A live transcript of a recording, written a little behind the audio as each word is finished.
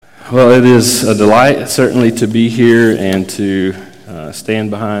Well, it is a delight, certainly, to be here and to stand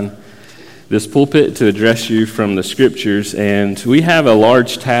behind this pulpit to address you from the Scriptures. And we have a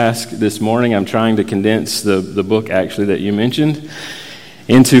large task this morning. I'm trying to condense the book, actually, that you mentioned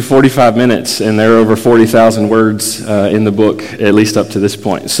into 45 minutes, and there are over 40,000 words in the book, at least up to this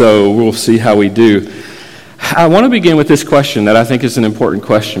point. So we'll see how we do. I want to begin with this question that I think is an important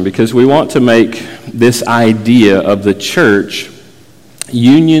question, because we want to make this idea of the church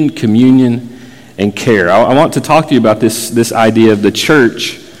union, communion, and care. I want to talk to you about this idea of the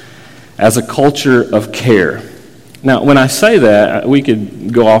church as a culture of care. Now, when I say that, we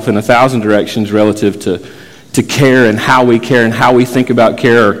could go off in 1,000 directions relative to care and how we think about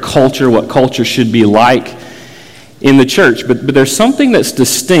care, or culture, what culture should be like in the church. But there's something that's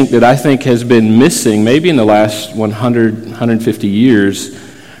distinct that I think has been missing maybe in the last 100, 150 years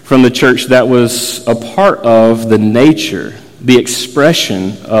from the church that was a part of the nature, the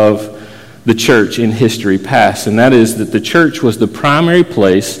expression of the church in history past, and that is that the church was the primary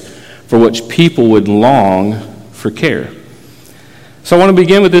place for which people would long for care. So I want to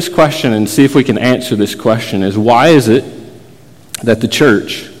begin with this question and see if we can answer this question: is why is it that the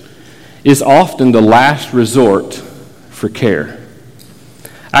church is often the last resort for care?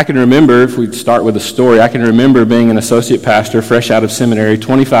 I can remember, if we start with a story, I can remember being an associate pastor fresh out of seminary,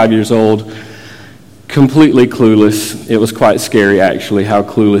 25 years old, completely clueless. It was quite scary, actually, how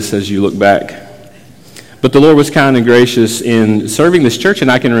clueless as you look back. But the Lord was kind and gracious in serving this church,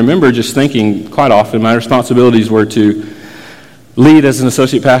 and I can remember just thinking quite often my responsibilities were to lead as an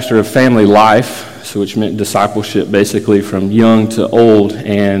associate pastor of family life, so which meant discipleship basically from young to old,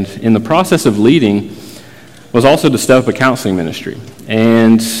 and in the process of leading was also to step up a counseling ministry.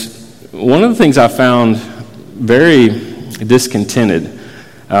 And one of the things I found very discontented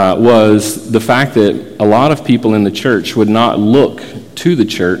was the fact that a lot of people in the church would not look to the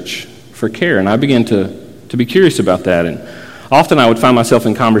church for care. And I began to be curious about that. And often I would find myself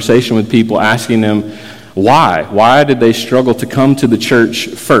in conversation with people asking them why. Why did they struggle to come to the church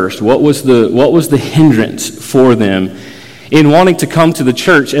first? What was the hindrance for them in wanting to come to the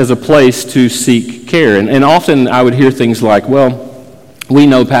church as a place to seek care? And often I would hear things like, well, we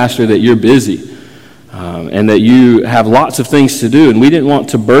know, Pastor, that you're busy. And that you have lots of things to do, and we didn't want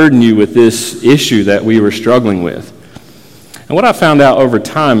to burden you with this issue that we were struggling with. And what I found out over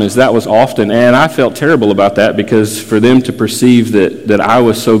time is that was often, and I felt terrible about that, because for them to perceive that I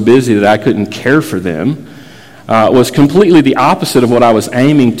was so busy that I couldn't care for them was completely the opposite of what I was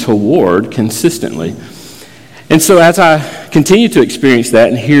aiming toward consistently. And so as I continued to experience that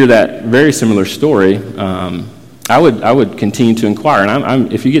and hear that very similar story, I would continue to inquire. And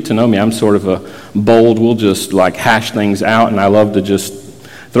I'm if you get to know me, I'm sort of a bold, we'll just like hash things out, and I love to just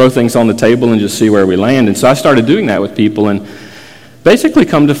throw things on the table and just see where we land. And so I started doing that with people, and basically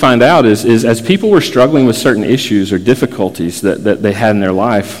come to find out is as people were struggling with certain issues or difficulties that they had in their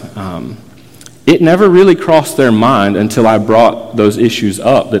life, it never really crossed their mind until I brought those issues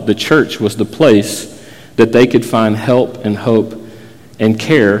up, that the church was the place that they could find help and hope and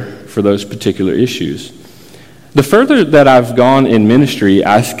care for those particular issues. The further that I've gone in ministry,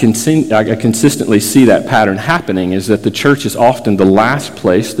 I consistently see that pattern happening, is that the church is often the last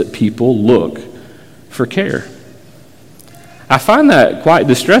place that people look for care. I find that quite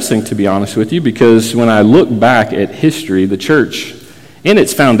distressing, to be honest with you, because when I look back at history, the church, in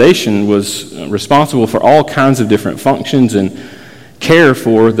its foundation, was responsible for all kinds of different functions and care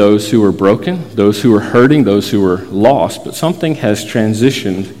for those who were broken, those who were hurting, those who were lost. But something has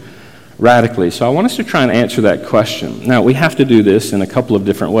transitioned radically. So I want us to try and answer that question. Now, we have to do this in a couple of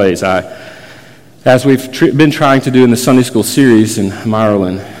different ways. As we've been trying to do in the Sunday School series in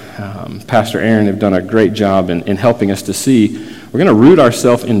Maryland, Pastor Aaron have done a great job in helping us to see we're going to root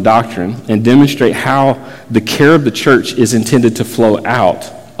ourselves in doctrine and demonstrate how the care of the church is intended to flow out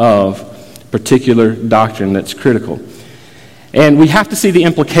of particular doctrine that's critical. And we have to see the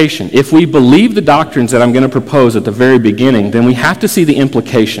implication. If we believe the doctrines that I'm going to propose at the very beginning, then we have to see the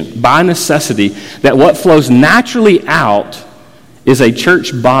implication, by necessity, that what flows naturally out is a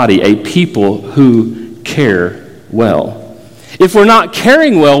church body, a people who care well. If we're not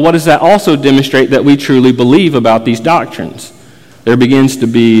caring well, what does that also demonstrate that we truly believe about these doctrines? There begins to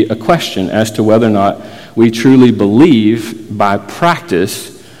be a question as to whether or not we truly believe by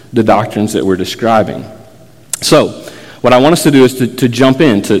practice the doctrines that we're describing. So, what I want us to do is to jump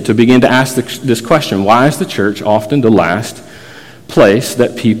in, to begin to ask this question: why is the church often the last place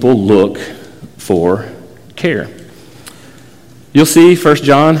that people look for care? You'll see 1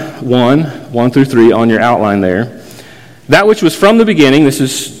 John 1 through 3 on your outline there. That which was from the beginning, this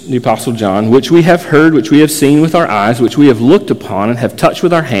is the Apostle John, which we have heard, which we have seen with our eyes, which we have looked upon and have touched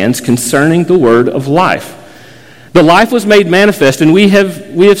with our hands concerning the word of life. The life was made manifest, and we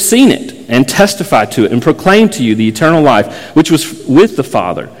have seen it and testified to it and proclaimed to you the eternal life, which was with the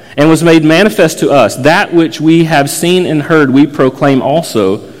Father and was made manifest to us. That which we have seen and heard we proclaim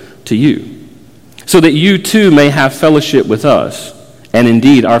also to you, so that you too may have fellowship with us. And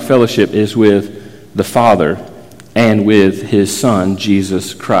indeed, our fellowship is with the Father and with his Son,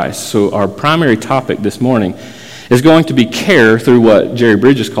 Jesus Christ. So our primary topic this morning is going to be care through what Jerry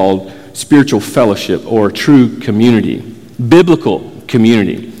Bridges called spiritual fellowship or true community, biblical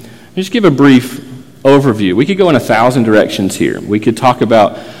community. Just give a brief overview. We could go in 1,000 directions here. We could talk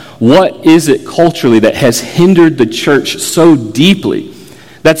about what is it culturally that has hindered the church so deeply,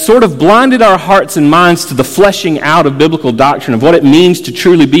 that sort of blinded our hearts and minds to the fleshing out of biblical doctrine, of what it means to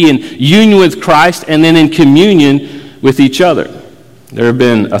truly be in union with Christ and then in communion with each other. There have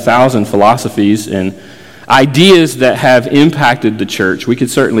been 1,000 philosophies and ideas that have impacted the church. We could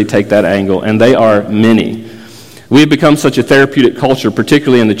certainly take that angle, and they are many. We have become such a therapeutic culture,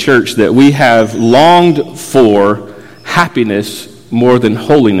 particularly in the church, that we have longed for happiness more than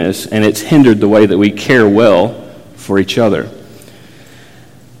holiness, and it's hindered the way that we care well for each other.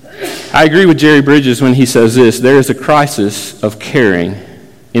 I agree with Jerry Bridges when he says this: there is a crisis of caring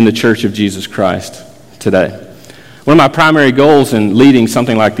in the Church of Jesus Christ today. One of my primary goals in leading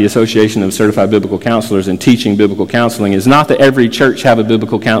something like the Association of Certified Biblical Counselors and teaching biblical counseling is not that every church have a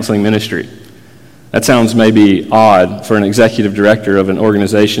biblical counseling ministry. That sounds maybe odd for an executive director of an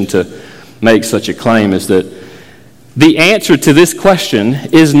organization to make such a claim, is that the answer to this question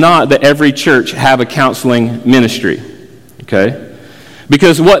is not that every church have a counseling ministry, okay?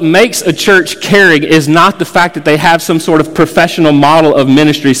 Because what makes a church caring is not the fact that they have some sort of professional model of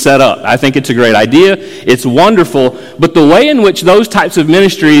ministry set up. I think it's a great idea. It's wonderful. But the way in which those types of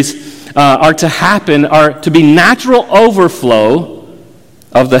ministries are to happen are to be natural overflow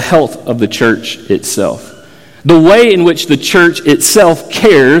of the health of the church itself. The way in which the church itself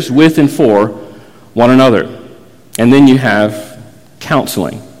cares with and for one another. And then you have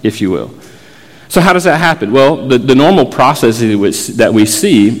counseling, if you will. So how does that happen? Well, the normal process that we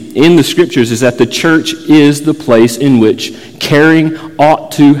see in the Scriptures is that the church is the place in which caring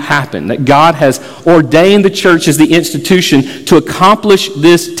ought to happen. That God has ordained the church as the institution to accomplish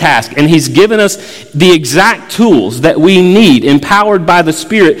this task. And He's given us the exact tools that we need, empowered by the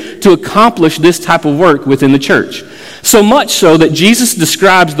Spirit, to accomplish this type of work within the church. So much so that Jesus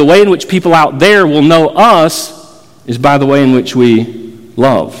describes the way in which people out there will know us is by the way in which we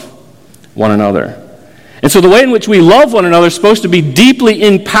love one another. And so the way in which we love one another is supposed to be deeply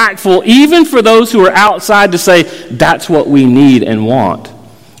impactful, even for those who are outside, to say that's what we need and want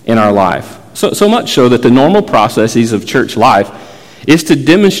in our life. So much so that the normal processes of church life is to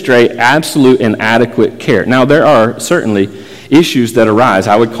demonstrate absolute and adequate care. Now, there are certainly issues that arise.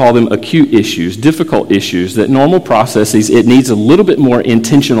 I would call them acute issues, difficult issues, that normal processes, it needs a little bit more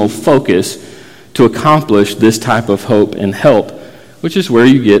intentional focus to accomplish this type of hope and help, which is where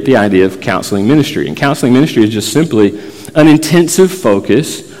you get the idea of counseling ministry. And counseling ministry is just simply an intensive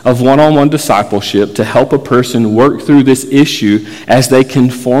focus of one-on-one discipleship to help a person work through this issue as they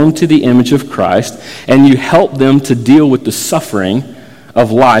conform to the image of Christ, and you help them to deal with the suffering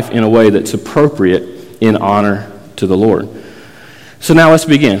of life in a way that's appropriate in honor to the Lord. So now let's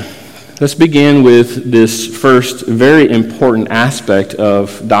begin. Let's begin with this first very important aspect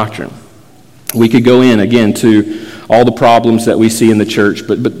of doctrine. We could go in again to all the problems that we see in the church,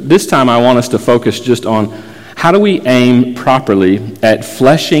 but this time I want us to focus just on how do we aim properly at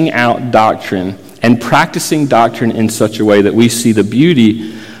fleshing out doctrine and practicing doctrine in such a way that we see the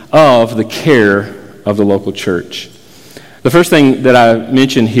beauty of the care of the local church. The first thing that I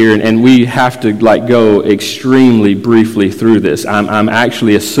mentioned here, and we have to go extremely briefly through this. I'm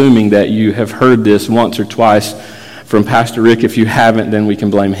actually assuming that you have heard this once or twice from Pastor Rick. If you haven't, then we can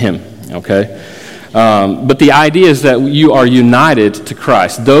blame him, okay? But the idea is that you are united to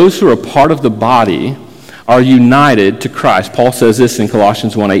Christ. Those who are part of the body are united to Christ. Paul says this in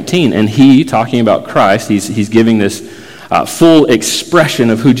Colossians 1:18, and he, talking about Christ, he's giving this full expression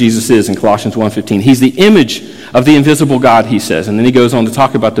of who Jesus is in Colossians 1:15. He's the image of the invisible God, he says. And then he goes on to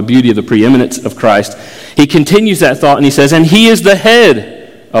talk about the beauty of the preeminence of Christ. He continues that thought and he says, and he is the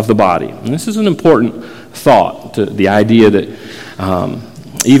head of the body. And this is an important thought, to the idea that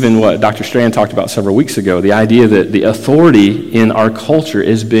even what Dr. Strand talked about several weeks ago, the idea that the authority in our culture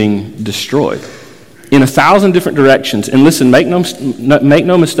is being destroyed in 1,000 different directions. And listen, make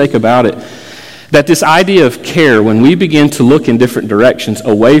no mistake about it. That this idea of care, when we begin to look in different directions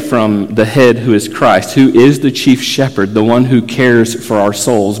away from the head who is Christ, who is the chief shepherd, the one who cares for our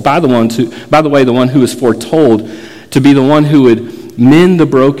souls, by the way, the one who is foretold to be the one who would mend the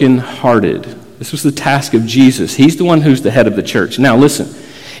brokenhearted. This was the task of Jesus. He's the one who's the head of the church. Now listen,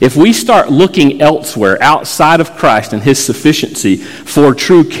 if we start looking elsewhere outside of Christ and his sufficiency for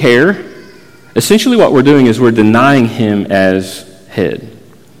true care, essentially what we're doing is we're denying him as head.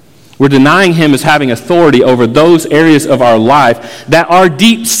 We're denying him as having authority over those areas of our life that are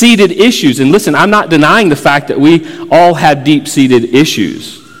deep-seated issues. And listen, I'm not denying the fact that we all have deep-seated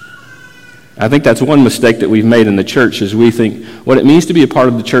issues. I think that's one mistake that we've made in the church is we think what it means to be a part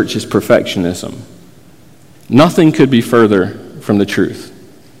of the church is perfectionism. Nothing could be further from the truth.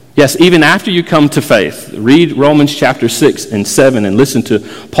 Yes, even after you come to faith, read Romans chapter 6 and 7 and listen to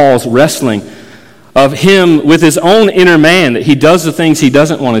Paul's wrestling of him with his own inner man, that he does the things he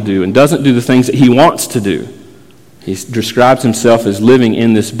doesn't want to do and doesn't do the things that he wants to do. He describes himself as living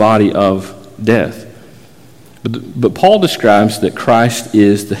in this body of death. But Paul describes that Christ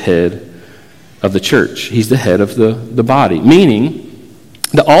is the head of the church. He's the head of the body, meaning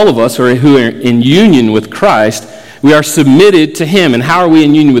that all of us who are in union with Christ, we are submitted to him. And how are we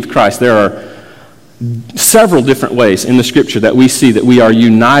in union with Christ? There are several different ways in the scripture that we see that we are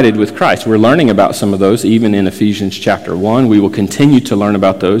united with Christ. We're learning about some of those even in Ephesians chapter 1. We will continue to learn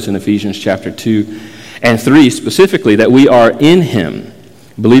about those in Ephesians chapter 2 and 3, specifically that we are in him.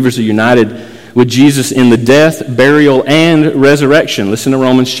 Believers are united with Jesus in the death, burial, and resurrection. Listen to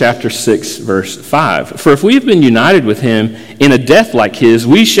Romans chapter 6, verse 5. For if we have been united with him in a death like his,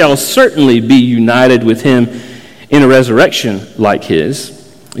 we shall certainly be united with him in a resurrection like his.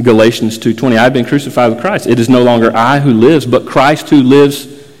 Galatians 2:20, I've been crucified with Christ. It is no longer I who lives, but Christ who lives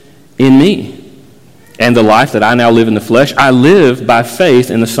in me. And the life that I now live in the flesh, I live by faith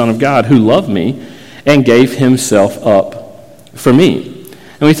in the Son of God who loved me and gave himself up for me.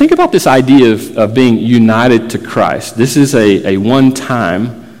 And we think about this idea of being united to Christ. This is a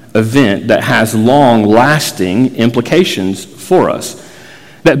one-time event that has long-lasting implications for us.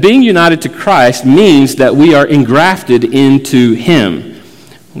 That being united to Christ means that we are engrafted into him.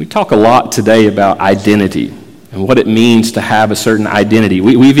 We talk a lot today about identity and what it means to have a certain identity.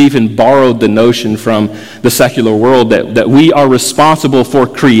 We've even borrowed the notion from the secular world that we are responsible for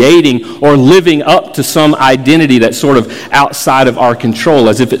creating or living up to some identity that's sort of outside of our control,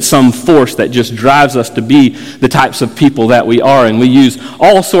 as if it's some force that just drives us to be the types of people that we are. And we use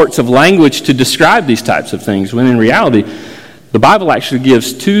all sorts of language to describe these types of things, when in reality, the Bible actually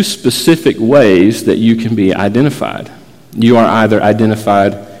gives two specific ways that you can be identified. You are either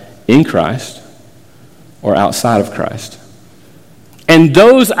identified in Christ or outside of Christ. And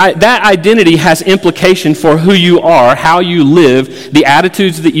that identity has implication for who you are, how you live, the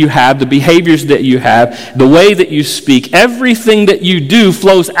attitudes that you have, the behaviors that you have, the way that you speak. Everything that you do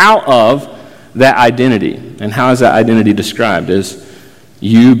flows out of that identity. And how is that identity described? As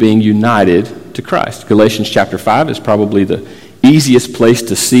you being united to Christ. Galatians chapter 5 is probably the easiest place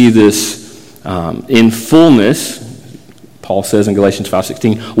to see this in fullness. Paul says in Galatians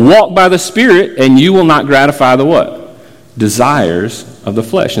 5:16, walk by the Spirit and you will not gratify the what? Desires of the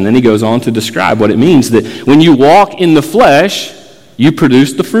flesh. And then he goes on to describe what it means that when you walk in the flesh, you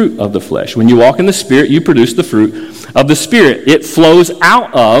produce the fruit of the flesh. When you walk in the Spirit, you produce the fruit of the Spirit. It flows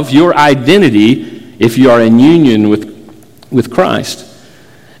out of your identity if you are in union with Christ.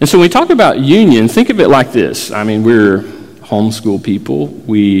 And so when we talk about union, think of it like this. I mean, we're homeschool people.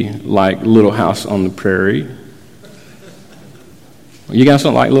 We like Little House on the Prairie. You guys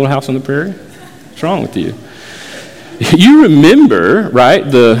don't like Little House on the Prairie? What's wrong with you? You remember, right,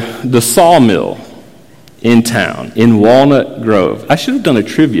 the sawmill in town, in Walnut Grove. I should have done a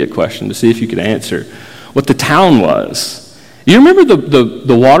trivia question to see if you could answer what the town was. You remember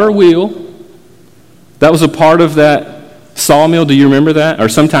the water wheel? That was a part of that sawmill. Do you remember that? Or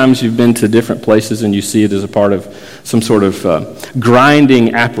sometimes you've been to different places and you see it as a part of some sort of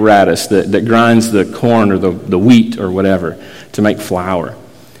grinding apparatus that grinds the corn or the wheat or whatever to make flour.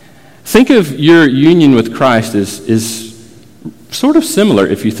 Think of your union with Christ is sort of similar,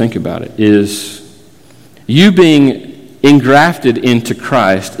 if you think about it, is you being engrafted into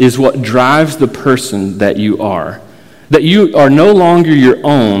Christ is what drives the person that you are. That you are no longer your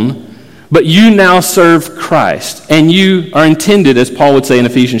own, but you now serve Christ. And you are intended, as Paul would say in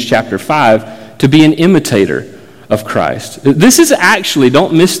Ephesians chapter 5, to be an imitator of Christ. This is actually,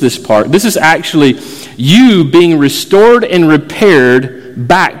 don't miss this part, this is actually you being restored and repaired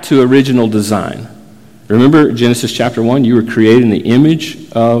back to original design. Remember Genesis chapter 1, you were created in the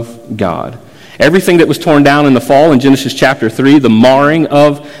image of God. Everything that was torn down in the fall in Genesis chapter 3, the marring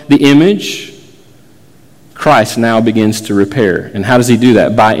of the image, Christ now begins to repair. And how does he do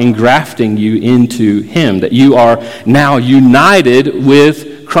that? By engrafting you into him, that you are now united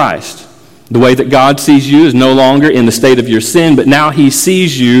with Christ. The way that God sees you is no longer in the state of your sin, but now he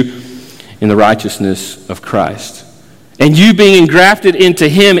sees you in the righteousness of Christ. And you being engrafted into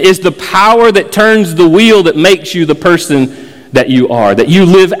him is the power that turns the wheel that makes you the person that you are, that you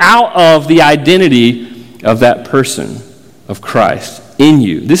live out of the identity of that person, of Christ, in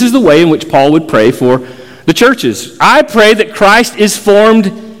you. This is the way in which Paul would pray for the churches. I pray that Christ is formed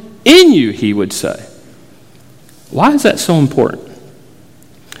in you, he would say. Why is that so important?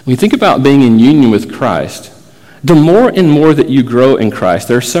 When you think about being in union with Christ, the more and more that you grow in Christ,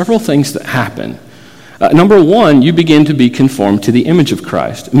 there are several things that happen. Number one, you begin to be conformed to the image of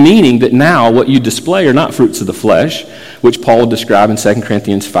Christ, meaning that now what you display are not fruits of the flesh, which Paul will describe in 2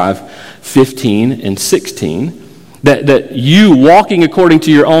 Corinthians 5:15 and 16. That you walking according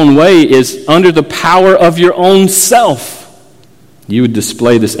to your own way is under the power of your own self. You would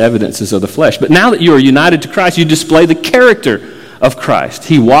display this evidences of the flesh. But now that you are united to Christ, you display the character of Christ.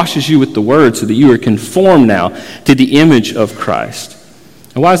 He washes you with the word so that you are conformed now to the image of Christ.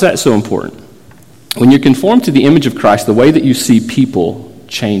 And why is that so important? When you're conformed to the image of Christ, the way that you see people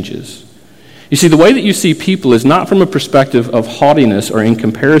changes. You see, the way that you see people is not from a perspective of haughtiness or in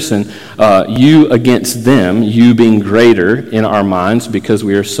comparison, you against them, you being greater in our minds because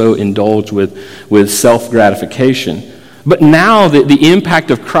we are so indulged with self-gratification. But now the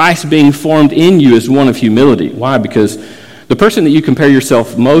impact of Christ being formed in you is one of humility. Why? Because the person that you compare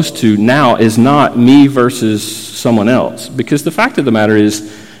yourself most to now is not me versus someone else. Because the fact of the matter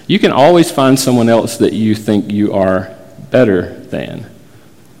is, you can always find someone else that you think you are better than.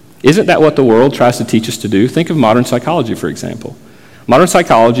 Isn't that what the world tries to teach us to do? Think of modern psychology, for example. Modern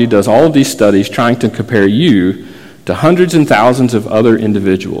psychology does all of these studies trying to compare you to hundreds and thousands of other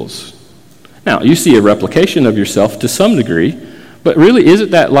individuals. Now, you see a replication of yourself to some degree, but really isn't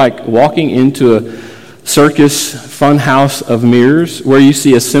that like walking into a circus fun house of mirrors where you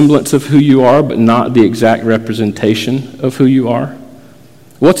see a semblance of who you are but not the exact representation of who you are?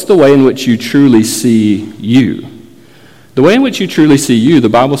 What's the way in which you truly see you? The way in which you truly see you, the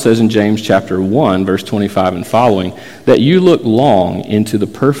Bible says in James chapter 1, verse 25 and following, that you look long into the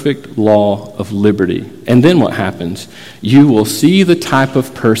perfect law of liberty. And then what happens? You will see the type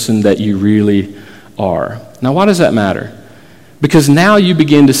of person that you really are. Now, why does that matter? Because now you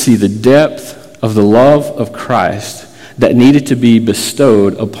begin to see the depth of the love of Christ that needed to be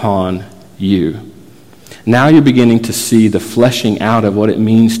bestowed upon you. Now you're beginning to see the fleshing out of what it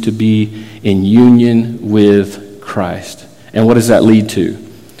means to be in union with Christ. And what does that lead to?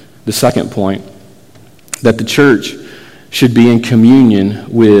 The second point, that the church should be in communion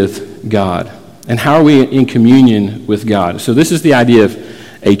with God. And how are we in communion with God? So this is the idea of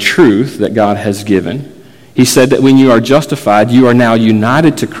a truth that God has given. He said that when you are justified, you are now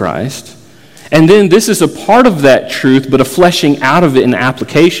united to Christ. And then this is a part of that truth, but a fleshing out of it in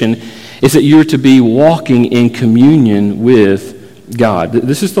application is that you're to be walking in communion with God.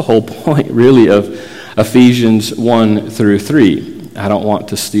 This is the whole point, really, of Ephesians 1 through 3. I don't want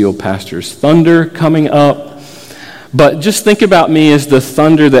to steal Pastor's thunder coming up, but just think about me as the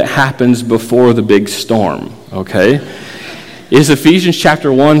thunder that happens before the big storm, okay? Is Ephesians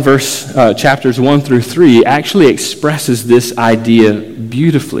chapter 1, chapters 1 through 3 actually expresses this idea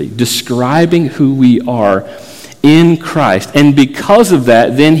beautifully, describing who we are in Christ. And because of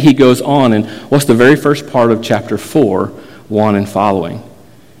that, then he goes on, and what's the very first part of chapter 4, 1 and following?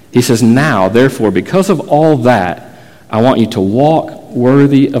 He says, now, therefore, because of all that, I want you to walk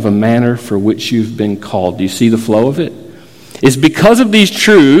worthy of a manner for which you've been called. Do you see the flow of it? It's because of these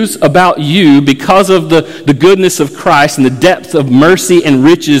truths about you, because of the goodness of Christ and the depth of mercy and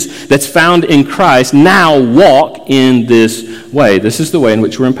riches that's found in Christ, now walk in this way. This is the way in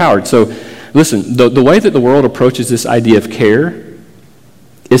which we're empowered. So, listen, the way that the world approaches this idea of care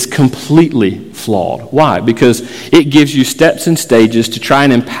is completely flawed. Why? Because it gives you steps and stages to try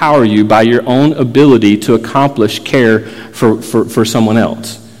and empower you by your own ability to accomplish care for someone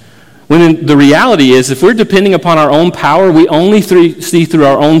else. When the reality is, if we're depending upon our own power, we only see through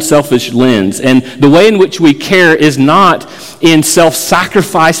our own selfish lens. And the way in which we care is not in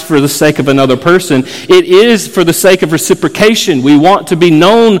self-sacrifice for the sake of another person. It is for the sake of reciprocation. We want to be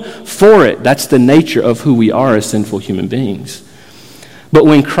known for it. That's the nature of who we are as sinful human beings. But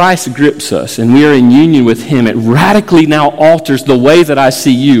when Christ grips us and we are in union with him, it radically now alters the way that I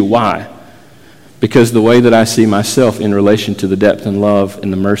see you. Why? Because the way that I see myself in relation to the depth and love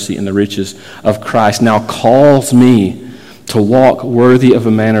and the mercy and the riches of Christ now calls me to walk worthy of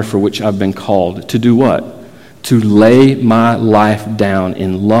a manner for which I've been called. To do what? to lay my life down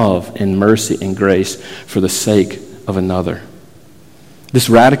in love and mercy and grace for the sake of another. This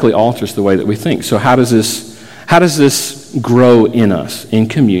radically alters the way that we think. So how does this grow in us in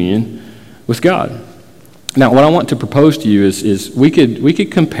communion with God? Now, what I want to propose to you is we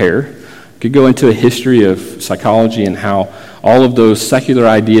could compare, could go into a history of psychology and how all of those secular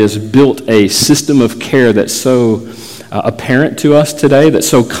ideas built a system of care that's so apparent to us today, that's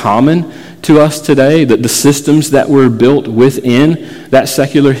so common to us today, that the systems that were built within that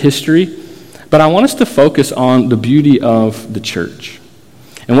secular history. But I want us to focus on the beauty of the church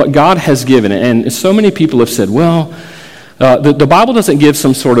and what God has given. And so many people have said, well, the Bible doesn't give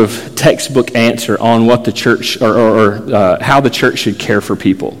some sort of textbook answer on what the church or how the church should care for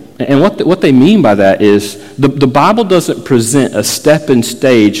people. And what they mean by that is the Bible doesn't present a step and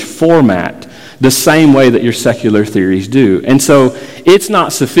stage format the same way that your secular theories do. And so it's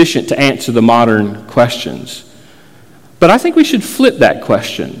not sufficient to answer the modern questions. But I think we should flip that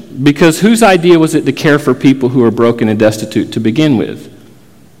question, because whose idea was it to care for people who are broken and destitute to begin with?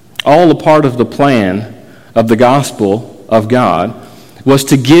 All a part of the plan of the gospel of God was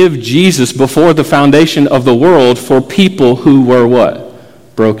to give Jesus before the foundation of the world for people who were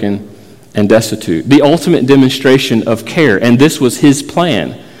what? Broken and destitute. The ultimate demonstration of care, and this was his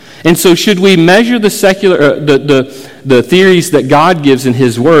plan. And so should we measure the secular, the theories that God gives in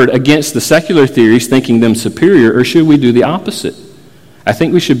his word against the secular theories, thinking them superior, or should we do the opposite? I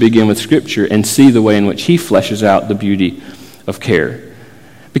think we should begin with Scripture and see the way in which he fleshes out the beauty of care.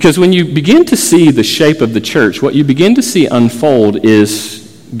 Because when you begin to see the shape of the church, what you begin to see unfold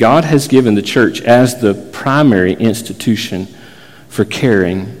is God has given the church as the primary institution for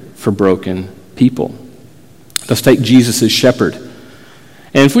caring for broken people. Let's take Jesus as shepherd.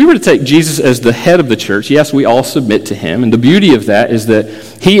 And if we were to take Jesus as the head of the church, yes, we all submit to him. And the beauty of that is that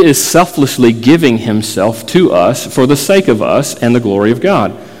he is selflessly giving himself to us for the sake of us and the glory of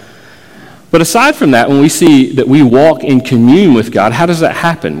God. But aside from that, when we see that we walk in communion with God, how does that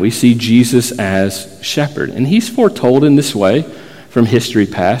happen? We see Jesus as shepherd. And he's foretold in this way from history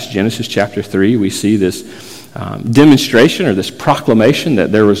past. Genesis chapter 3, we see this demonstration or this proclamation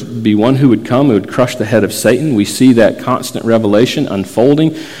that there would be one who would come who would crush the head of Satan. We see that constant revelation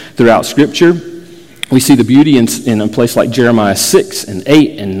unfolding throughout Scripture. We see the beauty in a place like Jeremiah 6 and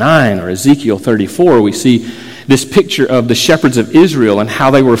 8 and 9 or Ezekiel 34. We see this picture of the shepherds of Israel and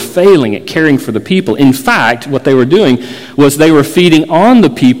how they were failing at caring for the people. In fact, what they were doing was they were feeding on the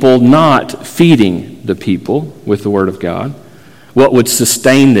people, not feeding the people with the Word of God, what would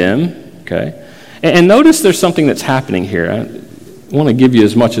sustain them, okay? And notice there's something that's happening here. I want to give you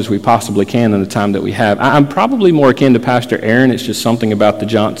as much as we possibly can in the time that we have. I'm probably more akin to Pastor Aaron. It's just something about the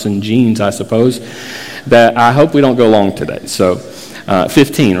Johnson genes, I suppose, that I hope we don't go long today. So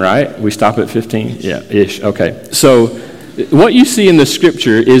 15, right? We stop at 15? Yeah, ish. Okay. So what you see in the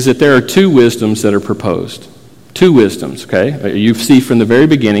Scripture is that there are two wisdoms that are proposed. Two wisdoms, okay? You see from the very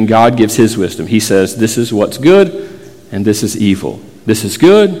beginning, God gives his wisdom. He says, this is what's good, and this is evil. This is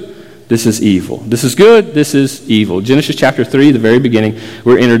good, this is evil. This is good, this is evil. Genesis chapter 3, the very beginning,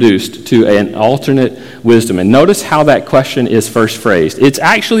 we're introduced to an alternate wisdom. And notice how that question is first phrased. It's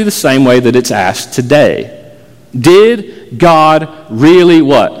actually the same way that it's asked today. Did God really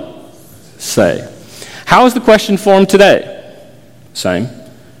what? Say. How is the question formed today? Same.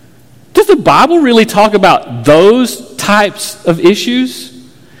 Does the Bible really talk about those types of issues?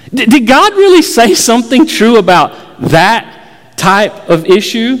 Did God really say something true about that type of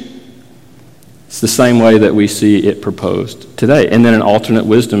issue? It's the same way that we see it proposed today. And then an alternate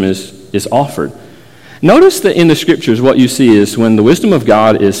wisdom is offered. Notice that in the Scriptures what you see is when the wisdom of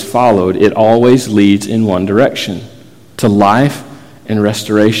God is followed, it always leads in one direction, to life and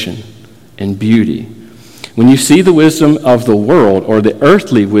restoration and beauty. When you see the wisdom of the world or the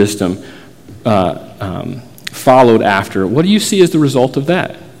earthly wisdom followed after, what do you see as the result of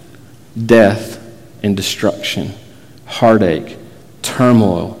that? Death and destruction, heartache,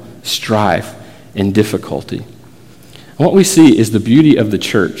 turmoil, strife, and difficulty. And what we see is the beauty of the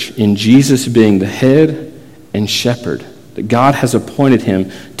church in Jesus being the head and shepherd, that God has appointed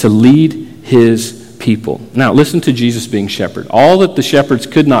him to lead his people. Now, listen to Jesus being shepherd. All that the shepherds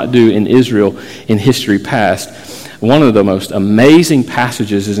could not do in Israel in history past, one of the most amazing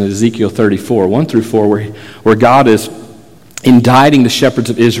passages is in Ezekiel 34, 1 through 4, where God is indicting the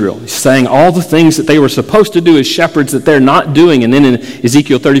shepherds of Israel. He's saying all the things that they were supposed to do as shepherds that they're not doing. And then in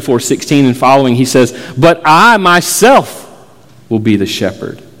Ezekiel 34:16 and following, he says, but I myself will be the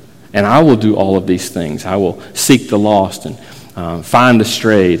shepherd, and I will do all of these things. I will seek the lost and find the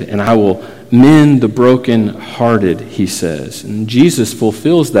strayed, and I will mend the brokenhearted, he says. And Jesus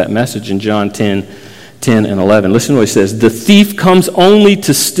fulfills that message in John 10:10. 10 and 11. Listen to what he says. The thief comes only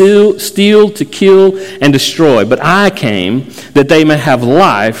to steal, to kill, and destroy. But I came that they may have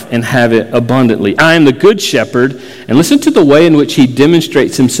life and have it abundantly. I am the good shepherd. And listen to the way in which he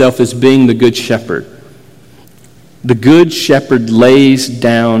demonstrates himself as being the good shepherd. The good shepherd lays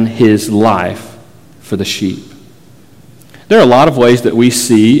down his life for the sheep. There are a lot of ways that we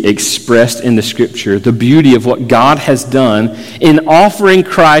see expressed in the Scripture the beauty of what God has done in offering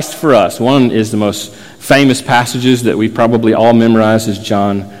Christ for us. One is the most famous passages that we probably all memorize is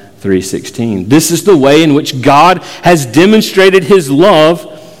John 3:16. This is the way in which God has demonstrated his love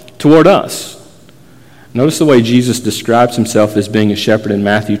toward us. Notice the way Jesus describes himself as being a shepherd in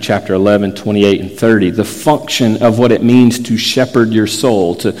Matthew chapter 11, 28 and 30. The function of what it means to shepherd your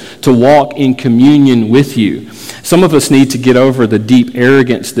soul, to walk in communion with you. Some of us need to get over the deep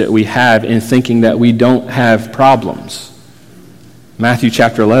arrogance that we have in thinking that we don't have problems. Matthew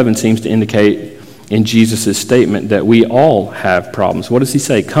chapter 11 seems to indicate in Jesus' statement that we all have problems. What does he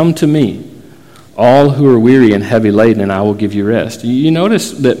say? Come to me, all who are weary and heavy laden, and I will give you rest. You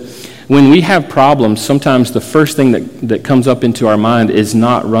notice that when we have problems, sometimes the first thing that comes up into our mind is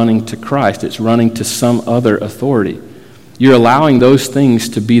not running to Christ. It's running to some other authority. You're allowing those things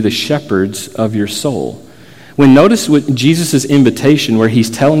to be the shepherds of your soul. When notice with Jesus' invitation where he's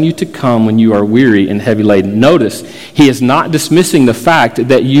telling you to come when you are weary and heavy laden, notice he is not dismissing the fact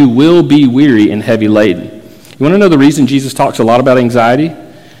that you will be weary and heavy laden. You want to know the reason Jesus talks a lot about anxiety?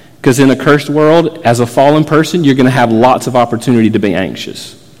 Because in a cursed world, as a fallen person, you're going to have lots of opportunity to be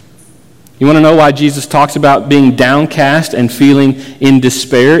anxious. You want to know why Jesus talks about being downcast and feeling in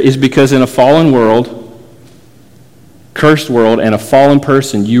despair? Is because in a fallen world, cursed world, and a fallen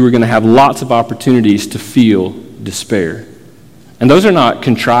person, you are going to have lots of opportunities to feel despair. And those are not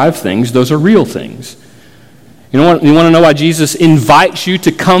contrived things, those are real things. You want to know why Jesus invites you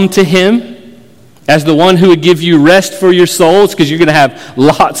to come to him as the one who would give you rest for your souls? Because you're going to have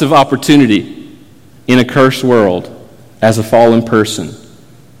lots of opportunity in a cursed world as a fallen person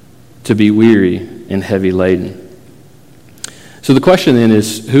to be weary and heavy laden. So the question then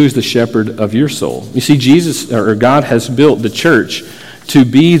is, who's the shepherd of your soul? You see, Jesus, or God has built the church to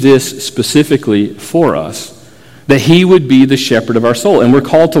be this specifically for us, that he would be the shepherd of our soul. And we're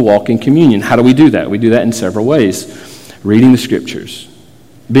called to walk in communion. How do we do that? We do that in several ways. Reading the Scriptures,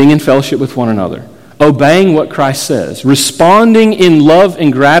 being in fellowship with one another, obeying what Christ says, responding in love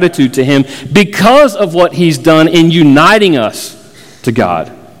and gratitude to him because of what he's done in uniting us to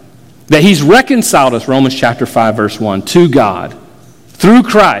God. That he's reconciled us, Romans chapter 5, verse 1, to God. Through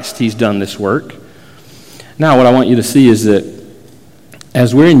Christ, he's done this work. Now, what I want you to see is that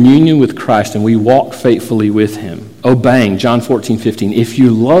as we're in union with Christ and we walk faithfully with him, obeying, John 14:15, if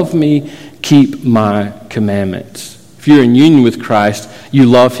you love me, keep my commandments. If you're in union with Christ, you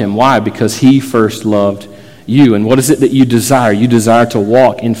love him. Why? Because he first loved you. And what is it that you desire? You desire to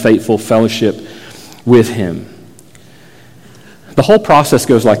walk in faithful fellowship with him. The whole process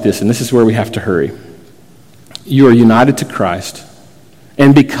goes like this, and this is where we have to hurry. You are united to Christ,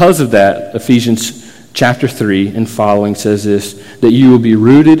 and because of that, Ephesians chapter 3 and following says this, that you will be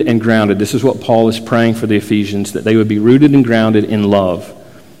rooted and grounded. This is what Paul is praying for the Ephesians, that they would be rooted and grounded in love,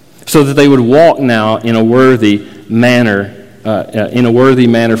 so that they would walk now in a worthy manner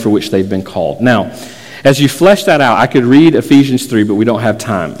for which they've been called. Now, as you flesh that out, I could read Ephesians 3, but we don't have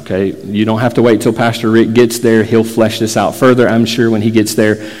time, okay? You don't have to wait till Pastor Rick gets there. He'll flesh this out further, I'm sure, when he gets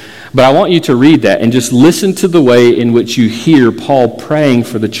there. But I want you to read that and just listen to the way in which you hear Paul praying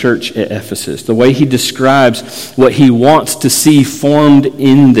for the church at Ephesus, the way he describes what he wants to see formed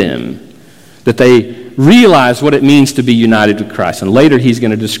in them, that they realize what it means to be united with Christ. And later he's going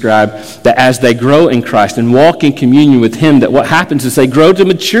to describe that as they grow in Christ and walk in communion with him, that what happens is they grow to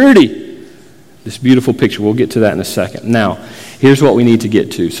maturity. This beautiful picture. We'll get to that in a second. Now, here's what we need to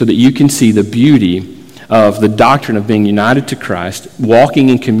get to so that you can see the beauty of the doctrine of being united to Christ, walking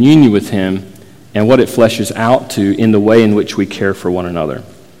in communion with him, and what it fleshes out to in the way in which we care for one another.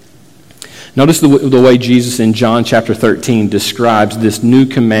 Notice the way Jesus in John chapter 13 describes this new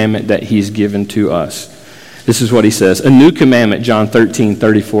commandment that he's given to us. This is what he says. A new commandment, John 13,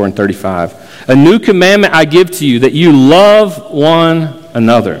 34 and 35. A new commandment I give to you, that you love one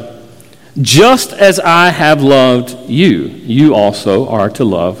another. Just as I have loved you, you also are to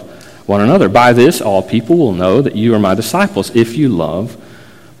love one another. By this, all people will know that you are my disciples, if you love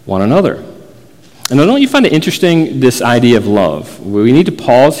one another. And don't you find it interesting, this idea of love? We need to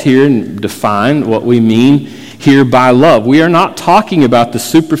pause here and define what we mean here by love. We are not talking about the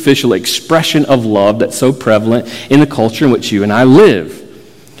superficial expression of love that's so prevalent in the culture in which you and I live.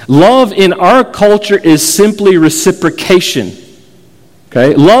 Love in our culture is simply reciprocation.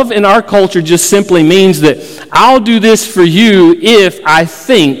 Okay? Love in our culture just simply means that I'll do this for you if I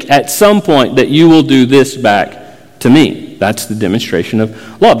think at some point that you will do this back to me. That's the demonstration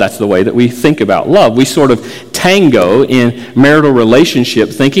of love. That's the way that we think about love. We sort of tango in marital relationship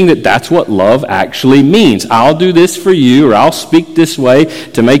thinking that that's what love actually means. I'll do this for you, or I'll speak this way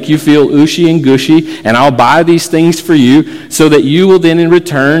to make you feel ooshy and gushy, and I'll buy these things for you so that you will then in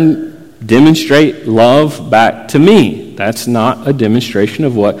return demonstrate love back to me. That's not a demonstration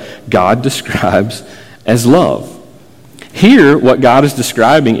of what God describes as love. Here, what God is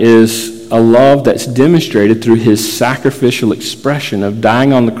describing is a love that's demonstrated through his sacrificial expression of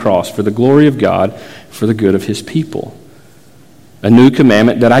dying on the cross for the glory of God, for the good of his people. A new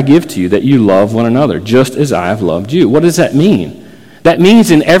commandment that I give to you, that you love one another, just as I have loved you. What does that mean? That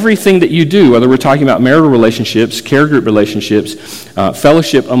means in everything that you do, whether we're talking about marital relationships, care group relationships,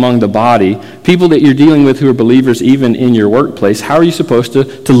 fellowship among the body, people that you're dealing with who are believers even in your workplace, how are you supposed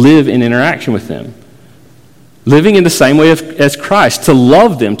to live in interaction with them? Living in the same way as Christ, to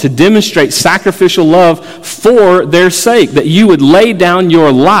love them, to demonstrate sacrificial love for their sake, that you would lay down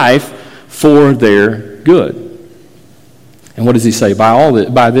your life for their good. And what does he say?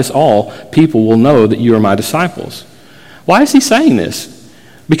 By this all, people will know that you are my disciples. Why is he saying this?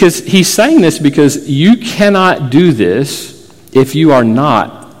 Because he's saying this because you cannot do this if you are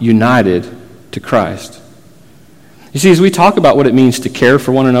not united to Christ. You see, as we talk about what it means to care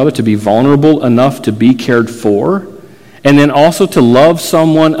for one another, to be vulnerable enough to be cared for, and then also to love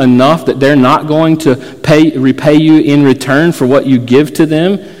someone enough that they're not going to repay you in return for what you give to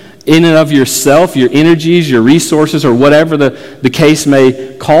them, in and of yourself, your energies, your resources, or whatever the case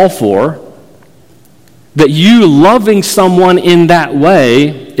may call for, that you loving someone in that way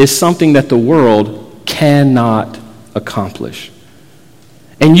is something that the world cannot accomplish.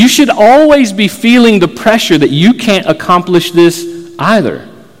 And you should always be feeling the pressure that you can't accomplish this either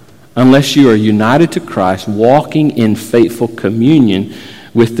unless you are united to Christ, walking in faithful communion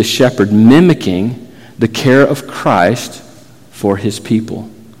with the shepherd, mimicking the care of Christ for his people.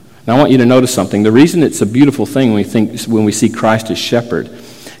 Now I want you to notice something. The reason it's a beautiful thing when we see Christ as shepherd,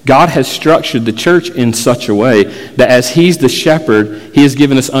 God has structured the church in such a way that as he's the shepherd, he has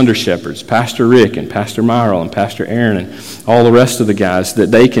given us under-shepherds, Pastor Rick and Pastor Myrle and Pastor Aaron and all the rest of the guys, that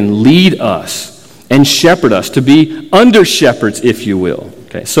they can lead us and shepherd us, to be under-shepherds, if you will.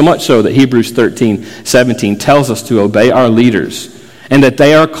 Okay, so much so that Hebrews 13:17 tells us to obey our leaders, and that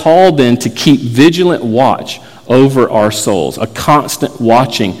they are called then to keep vigilant watch over our souls, a constant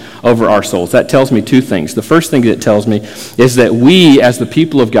watching over our souls. That tells me two things. The first thing it tells me is that we, as the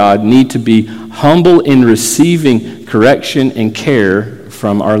people of God, need to be humble in receiving correction and care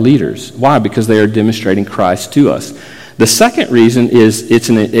from our leaders. Why? Because they are demonstrating Christ to us. The second reason is it's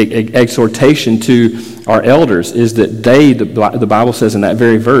an exhortation to our elders, is that the Bible says in that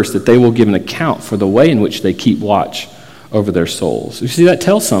very verse, that they will give an account for the way in which they keep watch over their souls. You see, that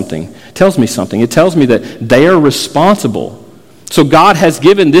tells me something. It tells me that they are responsible. So God has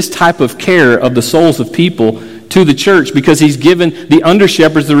given this type of care of the souls of people to the church because he's given the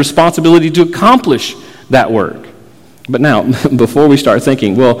under-shepherds the responsibility to accomplish that work. But now, before we start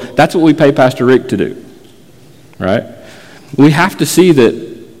thinking, well, that's what we pay Pastor Rick to do, right? We have to see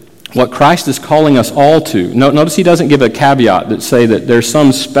that what Christ is calling us all to. Notice he doesn't give a caveat that say that there's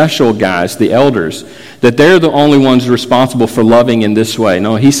some special guys, the elders, that they're the only ones responsible for loving in this way.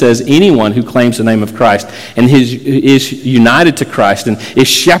 No, he says anyone who claims the name of Christ and is united to Christ and is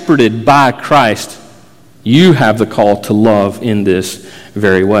shepherded by Christ, you have the call to love in this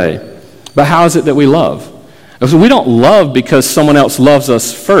very way. But how is it that we love? So we don't love because someone else loves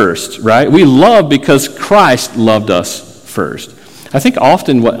us first, right? We love because Christ loved us first. I think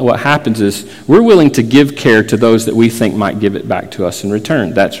often what happens is we're willing to give care to those that we think might give it back to us in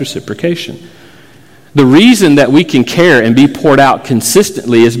return. That's reciprocation. The reason that we can care and be poured out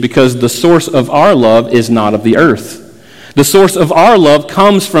consistently is because the source of our love is not of the earth. The source of our love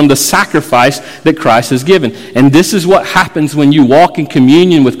comes from the sacrifice that Christ has given. And this is what happens when you walk in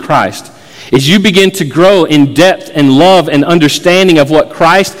communion with Christ, is you begin to grow in depth and love and understanding of what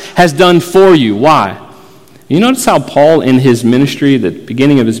Christ has done for you. Why? You notice how Paul in his ministry, the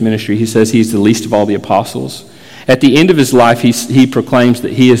beginning of his ministry, he says he's the least of all the apostles. At the end of his life, he proclaims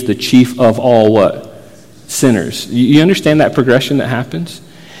that he is the chief of all what? Sinners. You understand that progression that happens?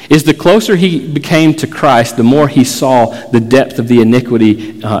 Is the closer he became to Christ, the more he saw the depth of the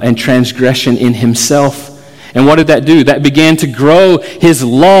iniquity and transgression in himself. And what did that do? That began to grow his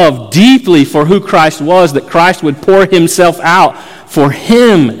love deeply for who Christ was, that Christ would pour himself out for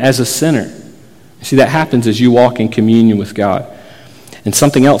him as a sinner. See, that happens as you walk in communion with God. And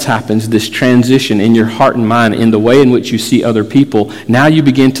something else happens, this transition in your heart and mind, in the way in which you see other people. Now you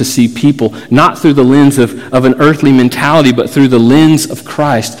begin to see people not through the lens of an earthly mentality, but through the lens of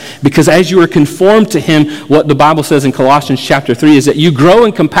Christ. Because as you are conformed to him, what the Bible says in Colossians chapter 3 is that you grow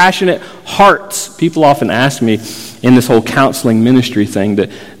in compassionate hearts. People often ask me in this whole counseling ministry thing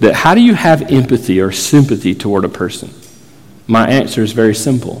that how do you have empathy or sympathy toward a person? My answer is very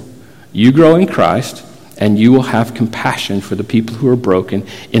simple. You grow in Christ, and you will have compassion for the people who are broken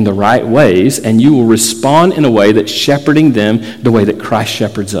in the right ways, and you will respond in a way that's shepherding them the way that Christ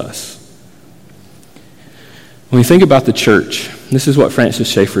shepherds us. When we think about the church, this is what Francis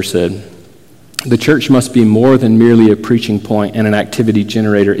Schaeffer said. The church must be more than merely a preaching point and an activity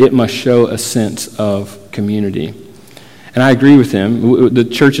generator. It must show a sense of community. And I agree with him. The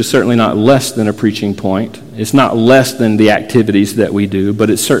church is certainly not less than a preaching point. It's not less than the activities that we do, but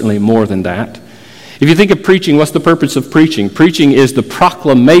it's certainly more than that. If you think of preaching, what's the purpose of preaching? Preaching is the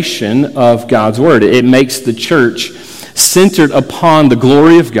proclamation of God's word. It makes the church centered upon the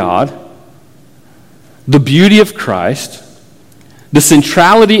glory of God, the beauty of Christ, the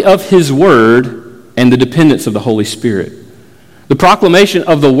centrality of his word, and the dependence of the Holy Spirit. The proclamation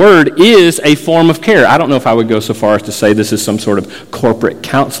of the word is a form of care. I don't know if I would go so far as to say this is some sort of corporate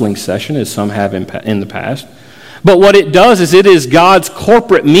counseling session, as some have in the past. But what it does is it is God's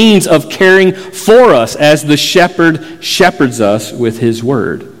corporate means of caring for us as the shepherd shepherds us with his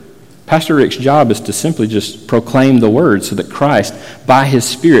word. Pastor Rick's job is to simply just proclaim the word so that Christ, by his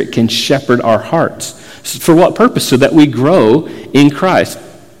Spirit, can shepherd our hearts. For what purpose? So that we grow in Christ.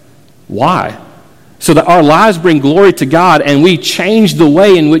 Why? So that our lives bring glory to God and we change the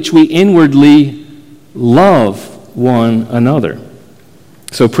way in which we inwardly love one another.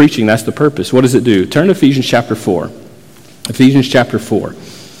 So preaching, that's the purpose. What does it do? Turn to Ephesians chapter 4. Ephesians chapter 4.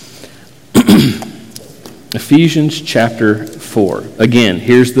 Ephesians chapter 4. Again,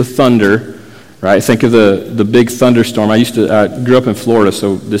 here's the thunder, right? Think of the big thunderstorm. I grew up in Florida,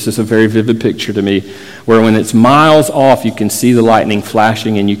 so this is a very vivid picture to me, where when it's miles off, you can see the lightning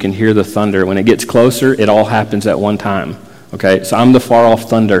flashing and you can hear the thunder. When it gets closer, it all happens at one time, okay? So I'm the far-off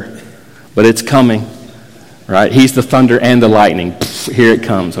thunder, but it's coming. Right? He's the thunder and the lightning. Here it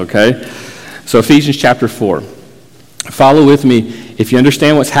comes, okay? So Ephesians chapter 4. Follow with me. If you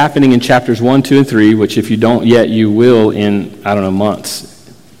understand what's happening in chapters 1, 2, and 3, which if you don't yet, you will in,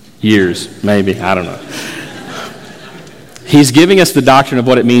 months, years, maybe, I don't know. He's giving us the doctrine of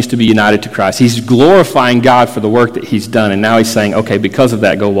what it means to be united to Christ. He's glorifying God for the work that he's done, and now he's saying, okay, because of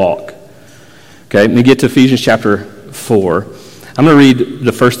that, go walk. Okay, let me get to Ephesians chapter 4. I'm going to read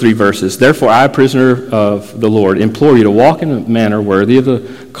the first 3 verses. Therefore, I, a prisoner of the Lord, implore you to walk in a manner worthy of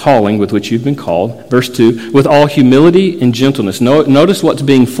the calling with which you've been called. Verse 2, with all humility and gentleness. Notice what's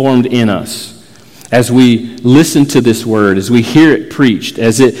being formed in us as we listen to this word, as we hear it preached,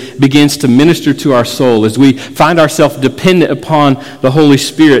 as it begins to minister to our soul, as we find ourselves dependent upon the Holy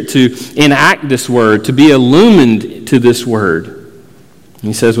Spirit to enact this word, to be illumined to this word.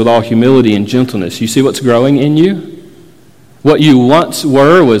 He says, with all humility and gentleness. You see what's growing in you? What you once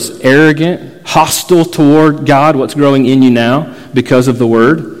were was arrogant, hostile toward God. What's growing in you now because of the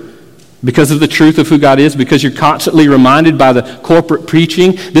Word? Because of the truth of who God is? Because you're constantly reminded by the corporate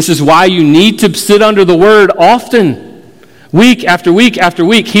preaching? This is why you need to sit under the Word often. Week after week after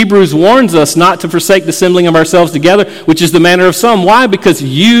week. Hebrews warns us not to forsake the assembling of ourselves together, which is the manner of some. Why? Because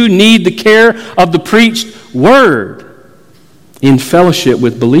you need the care of the preached Word in fellowship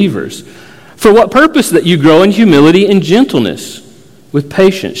with believers. For what purpose? That you grow in humility and gentleness, with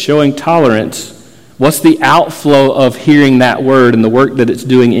patience, showing tolerance. What's the outflow of hearing that word and the work that it's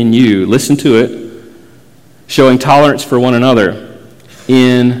doing in you? Listen to it. Showing tolerance for one another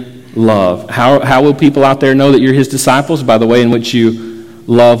in love. How will people out there know that you're his disciples? By the way in which you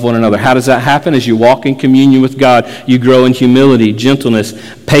love one another. How does that happen? As you walk in communion with God, you grow in humility, gentleness,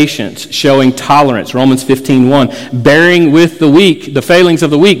 patience, showing tolerance. Romans 15:1. Bearing with the weak, the failings of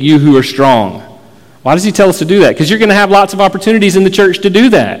the weak, you who are strong. Why does he tell us to do that? Because you're going to have lots of opportunities in the church to do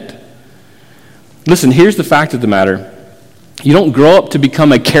that. Listen, here's the fact of the matter. You don't grow up to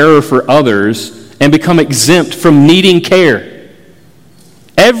become a carer for others and become exempt from needing care.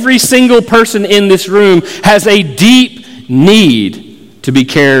 Every single person in this room has a deep need to be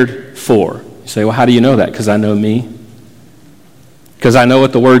cared for. You say, well, how do you know that? Because I know me. Because I know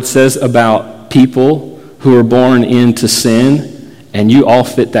what the Word says about people who are born into sin, and you all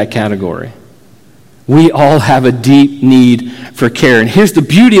fit that category. We all have a deep need for care. And here's the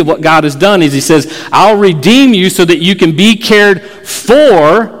beauty of what God has done is he says, I'll redeem you so that you can be cared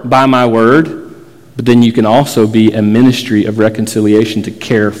for by my word, but then you can also be a ministry of reconciliation to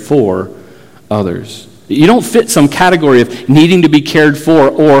care for others. You don't fit some category of needing to be cared for,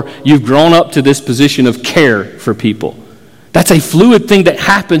 or you've grown up to this position of care for people. That's a fluid thing that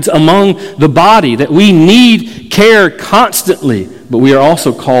happens among the body, that we need care constantly. But we are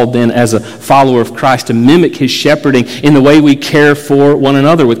also called then as a follower of Christ to mimic his shepherding in the way we care for one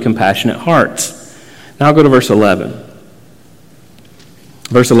another with compassionate hearts. Now I'll go to verse 11.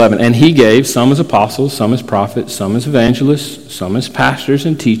 Verse 11, and he gave some as apostles, some as prophets, some as evangelists, some as pastors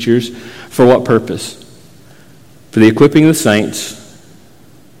and teachers. For what purpose? For the equipping of the saints,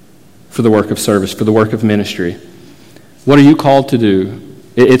 for the work of service, for the work of ministry. What are you called to do?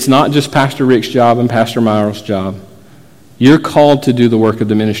 It's not just Pastor Rick's job and Pastor Myers' job. You're called to do the work of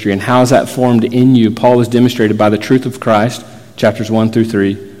the ministry. And how is that formed in you? Paul has demonstrated by the truth of Christ, chapters 1 through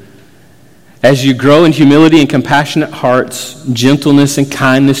 3. As you grow in humility and compassionate hearts, gentleness and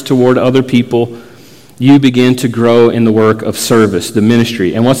kindness toward other people, you begin to grow in the work of service, the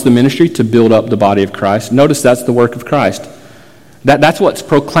ministry. And what's the ministry? To build up the body of Christ. Notice that's the work of Christ. That's what's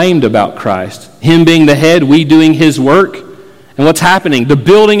proclaimed about Christ. Him being the head, we doing his work. And what's happening? The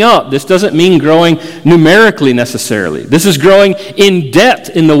building up. This doesn't mean growing numerically necessarily. This is growing in depth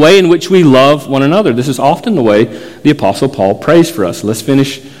in the way in which we love one another. This is often the way the Apostle Paul prays for us. Let's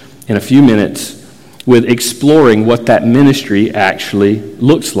finish in a few minutes with exploring what that ministry actually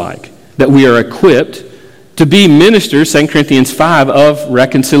looks like. That we are equipped to be ministers, 2 Corinthians 5, of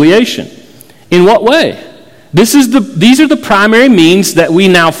reconciliation. In what way? These are the primary means that we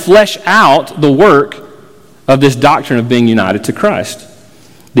now flesh out the work of this doctrine of being united to Christ.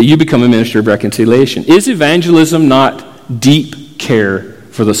 That you become a minister of reconciliation. Is evangelism not deep care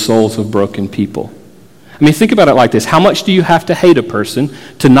for the souls of broken people? I mean, think about it like this. How much do you have to hate a person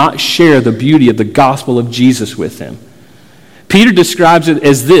to not share the beauty of the gospel of Jesus with them? Peter describes it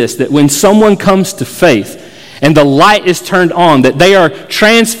as this, that when someone comes to faith and the light is turned on, that they are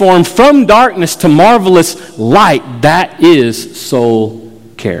transformed from darkness to marvelous light, that is soul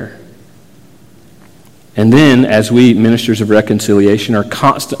care. And then, as we, ministers of reconciliation, are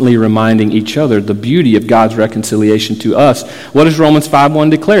constantly reminding each other the beauty of God's reconciliation to us, what does Romans 5:1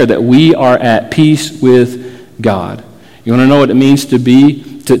 declare? That we are at peace with God. You want to know what it means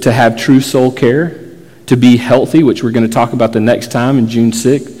to have true soul care? To be healthy, which we're going to talk about the next time in June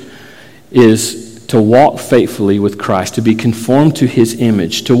 6th, is to walk faithfully with Christ, to be conformed to his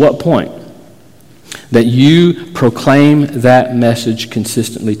image. To what point? That you proclaim that message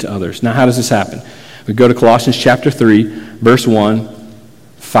consistently to others. Now, how does this happen? We go to Colossians chapter 3, verse 1,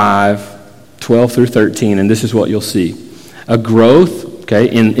 5, 12 through 13, and this is what you'll see. A growth,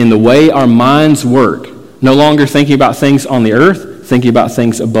 in the way our minds work. No longer thinking about things on the earth, thinking about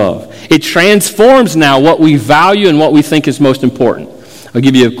things above. It transforms now what we value and what we think is most important. I'll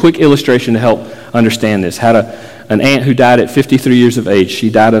give you a quick illustration to help understand this. Had an aunt who died at 53 years of age.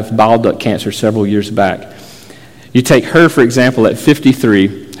 She died of bile duct cancer several years back. You take her, for example, at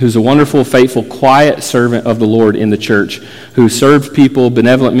 53, who's a wonderful, faithful, quiet servant of the Lord in the church, who served people,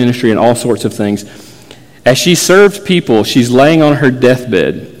 benevolent ministry, and all sorts of things. As she served people, she's laying on her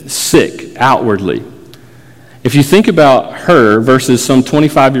deathbed, sick outwardly. If you think about her versus some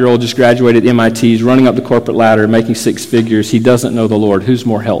 25-year-old just graduated MIT, is running up the corporate ladder, making six figures, he doesn't know the Lord, who's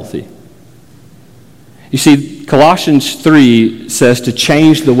more healthy? You see, Colossians 3 says to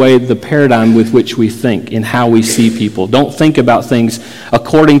change the paradigm with which we think and how we see people. Don't think about things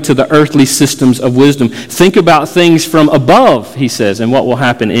according to the earthly systems of wisdom. Think about things from above, he says, and what will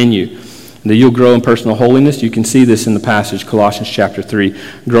happen in you. That you'll grow in personal holiness. You can see this in the passage, Colossians chapter 3.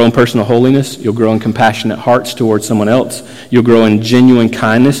 Grow in personal holiness. You'll grow in compassionate hearts towards someone else. You'll grow in genuine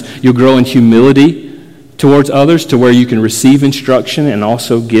kindness. You'll grow in humility towards others to where you can receive instruction and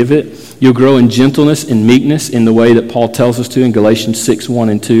also give it. You'll grow in gentleness and meekness in the way that Paul tells us to in Galatians 6, 1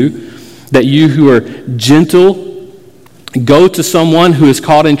 and 2. That you who are gentle go to someone who is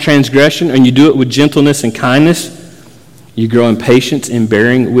caught in transgression and you do it with gentleness and kindness. You grow in patience in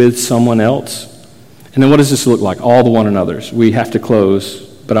bearing with someone else. And then what does this look like? All the one another's. We have to close,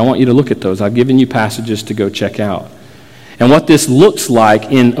 but I want you to look at those. I've given you passages to go check out. And what this looks like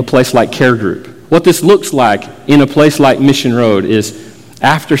in a place like Care Group, what this looks like in a place like Mission Road is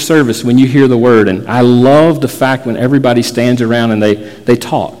after service when you hear the word. And I love the fact when everybody stands around and they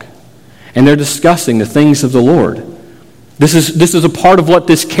talk. And they're discussing the things of the Lord. This is a part of what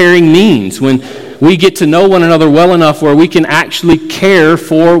this caring means, when we get to know one another well enough where we can actually care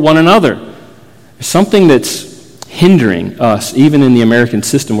for one another. There's something that's hindering us, even in the American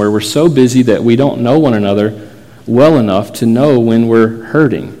system, where we're so busy that we don't know one another well enough to know when we're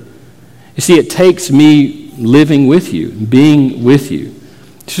hurting. You see, it takes me living with you, being with you.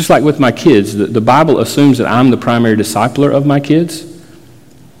 It's just like with my kids. The Bible assumes that I'm the primary discipler of my kids.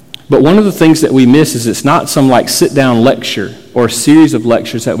 But one of the things that we miss is it's not some like sit-down lecture or a series of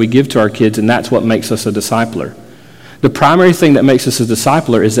lectures that we give to our kids, and that's what makes us a discipler. The primary thing that makes us a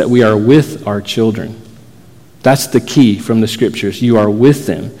discipler is that we are with our children. That's the key from the scriptures. You are with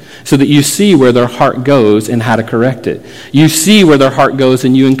them so that you see where their heart goes and how to correct it. You see where their heart goes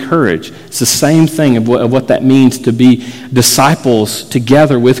and you encourage. It's the same thing of what that means to be disciples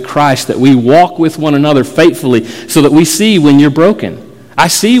together with Christ, that we walk with one another faithfully so that we see when you're broken. I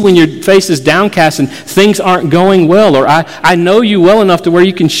see when your face is downcast and things aren't going well, or I know you well enough to where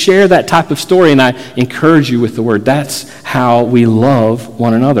you can share that type of story, and I encourage you with the word. That's how we love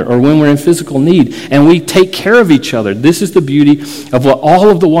one another. Or when we're in physical need and we take care of each other. This is the beauty of what all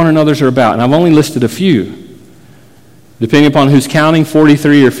of the one another's are about. And I've only listed a few. Depending upon who's counting,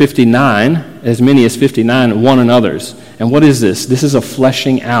 43 or 59, as many as 59 one another's. And what is this? This is a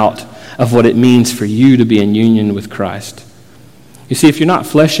fleshing out of what it means for you to be in union with Christ. You see, if you're not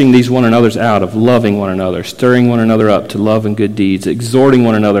fleshing these one another's out of loving one another, stirring one another up to love and good deeds, exhorting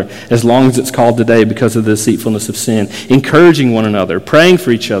one another as long as it's called today because of the deceitfulness of sin, encouraging one another, praying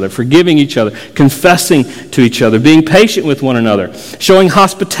for each other, forgiving each other, confessing to each other, being patient with one another, showing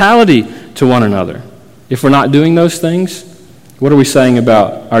hospitality to one another. If we're not doing those things, what are we saying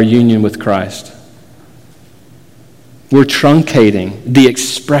about our union with Christ? We're truncating the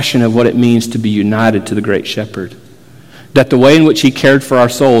expression of what it means to be united to the great shepherd. That the way in which he cared for our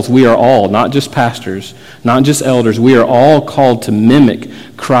souls, we are all, not just pastors, not just elders, we are all called to mimic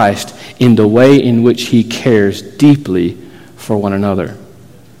Christ in the way in which he cares deeply for one another.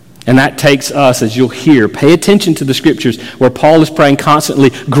 And that takes us, as you'll hear, pay attention to the scriptures where Paul is praying constantly,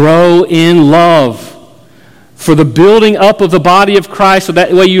 grow in love for the building up of the body of Christ, so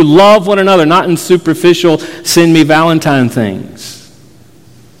that way you love one another, not in superficial send me Valentine things,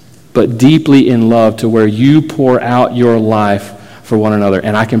 but deeply in love to where you pour out your life for one another.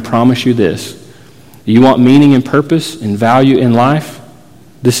 And I can promise you this, you want meaning and purpose and value in life?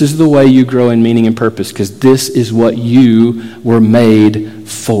 This is the way you grow in meaning and purpose, because this is what you were made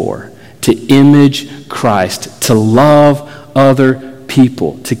for, to image Christ, to love other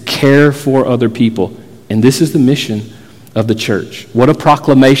people, to care for other people. And this is the mission of the church. What a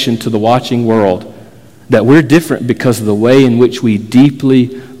proclamation to the watching world that we're different because of the way in which we deeply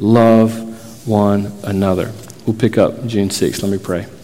love one another. We'll pick up June 6th. Let me pray.